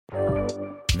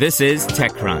This is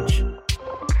TechCrunch.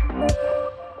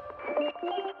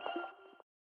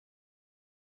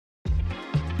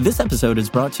 This episode is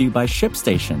brought to you by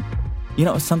ShipStation. You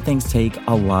know, some things take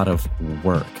a lot of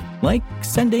work, like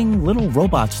sending little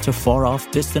robots to far-off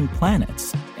distant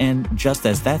planets. And just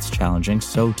as that's challenging,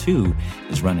 so too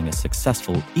is running a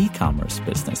successful e-commerce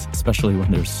business, especially when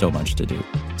there's so much to do.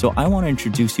 So I want to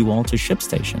introduce you all to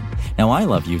ShipStation. Now, I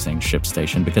love using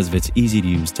ShipStation because of its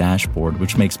easy-to-use dashboard,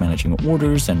 which makes managing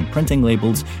orders and printing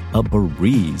labels a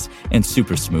breeze and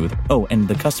super smooth. Oh, and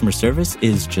the customer service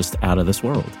is just out of this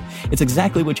world. It's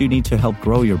exactly what you need to help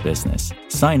grow your business.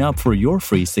 Sign up for your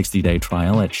free 60-day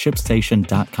trial at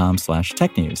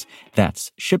shipstation.com/technews.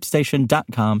 That's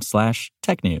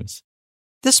shipstation.com/technews.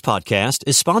 This podcast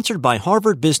is sponsored by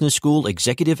Harvard Business School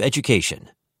Executive Education.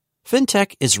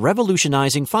 FinTech is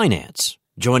revolutionizing finance.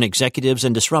 Join executives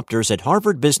and disruptors at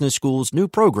Harvard Business School's new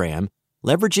program,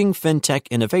 Leveraging FinTech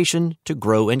Innovation to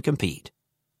Grow and Compete.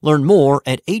 Learn more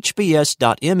at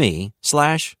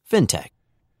hbs.me/fintech.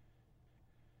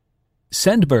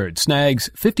 SendBird snags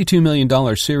 $52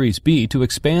 million Series B to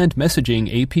expand messaging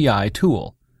API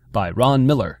tool by Ron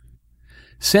Miller.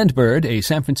 SendBird, a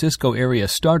San Francisco area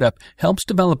startup, helps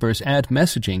developers add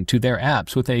messaging to their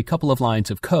apps with a couple of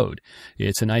lines of code.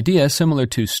 It's an idea similar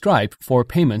to Stripe for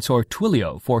payments or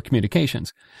Twilio for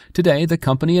communications. Today, the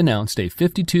company announced a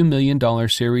 $52 million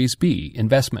Series B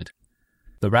investment.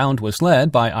 The round was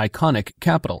led by Iconiq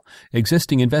Capital.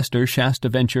 Existing investors Shasta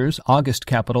Ventures, August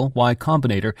Capital, Y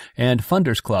Combinator, and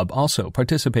Funders Club also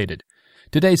participated.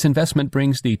 Today's investment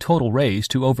brings the total raise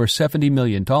to over $70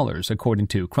 million, according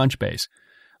to Crunchbase.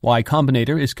 Y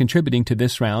Combinator is contributing to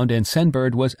this round, and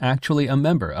SendBird was actually a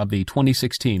member of the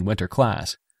 2016 winter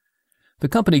class. The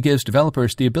company gives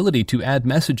developers the ability to add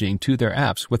messaging to their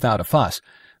apps without a fuss.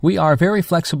 We are very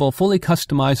flexible, fully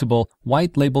customizable,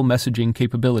 white-label messaging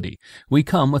capability. We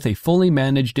come with a fully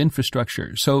managed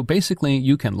infrastructure, so basically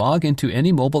you can log into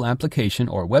any mobile application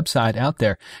or website out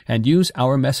there and use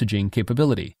our messaging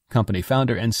capability, company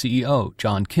founder and CEO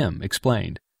John Kim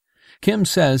explained. Kim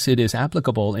says it is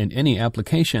applicable in any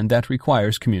application that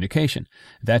requires communication.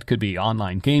 That could be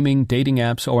online gaming, dating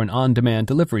apps, or an on-demand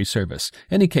delivery service,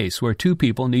 any case where two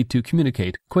people need to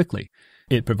communicate quickly.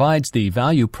 It provides the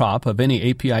value prop of any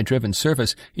API-driven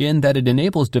service in that it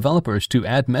enables developers to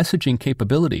add messaging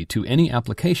capability to any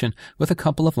application with a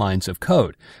couple of lines of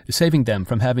code, saving them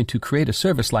from having to create a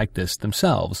service like this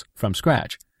themselves from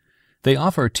scratch. They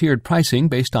offer tiered pricing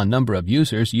based on number of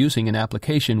users using an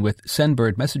application with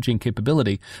SendBird messaging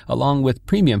capability, along with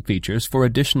premium features for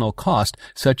additional cost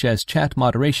such as chat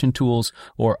moderation tools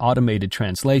or automated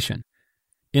translation.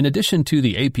 In addition to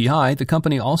the API, the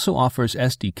company also offers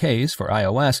SDKs for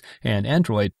iOS and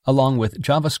Android, along with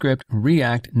JavaScript,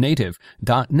 React Native,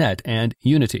 .NET, and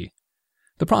Unity.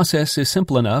 The process is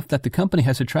simple enough that the company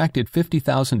has attracted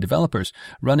 50,000 developers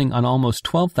running on almost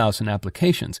 12,000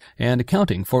 applications and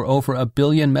accounting for over 1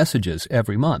 billion messages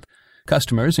every month.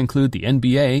 Customers include the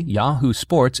NBA, Yahoo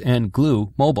Sports, and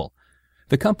Glue Mobile.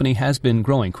 The company has been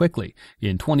growing quickly.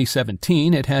 In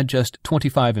 2017, it had just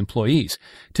 25 employees.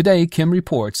 Today, Kim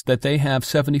reports that they have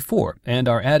 74 and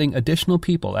are adding additional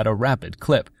people at a rapid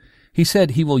clip. He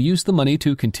said he will use the money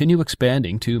to continue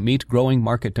expanding to meet growing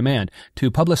market demand,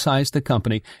 to publicize the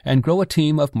company, and grow a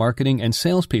team of marketing and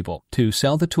salespeople to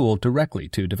sell the tool directly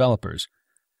to developers.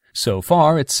 So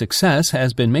far, its success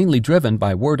has been mainly driven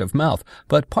by word of mouth,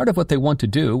 but part of what they want to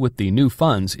do with the new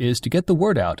funds is to get the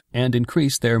word out and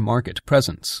increase their market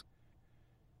presence.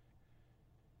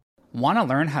 Want to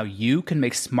learn how you can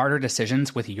make smarter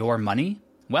decisions with your money?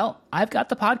 Well, I've got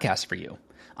the podcast for you.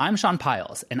 I'm Sean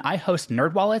Piles, and I host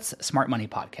NerdWallet's Smart Money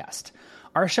Podcast.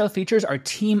 Our show features our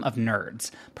team of nerds,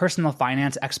 personal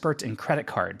finance experts in credit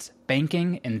cards,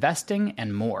 banking, investing,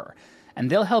 and more. And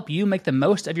they'll help you make the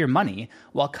most of your money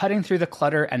while cutting through the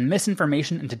clutter and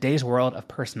misinformation in today's world of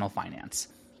personal finance.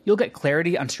 You'll get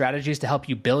clarity on strategies to help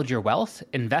you build your wealth,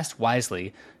 invest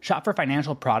wisely, shop for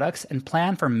financial products, and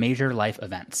plan for major life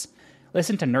events.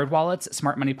 Listen to NerdWallet's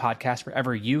Smart Money Podcast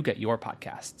wherever you get your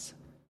podcasts.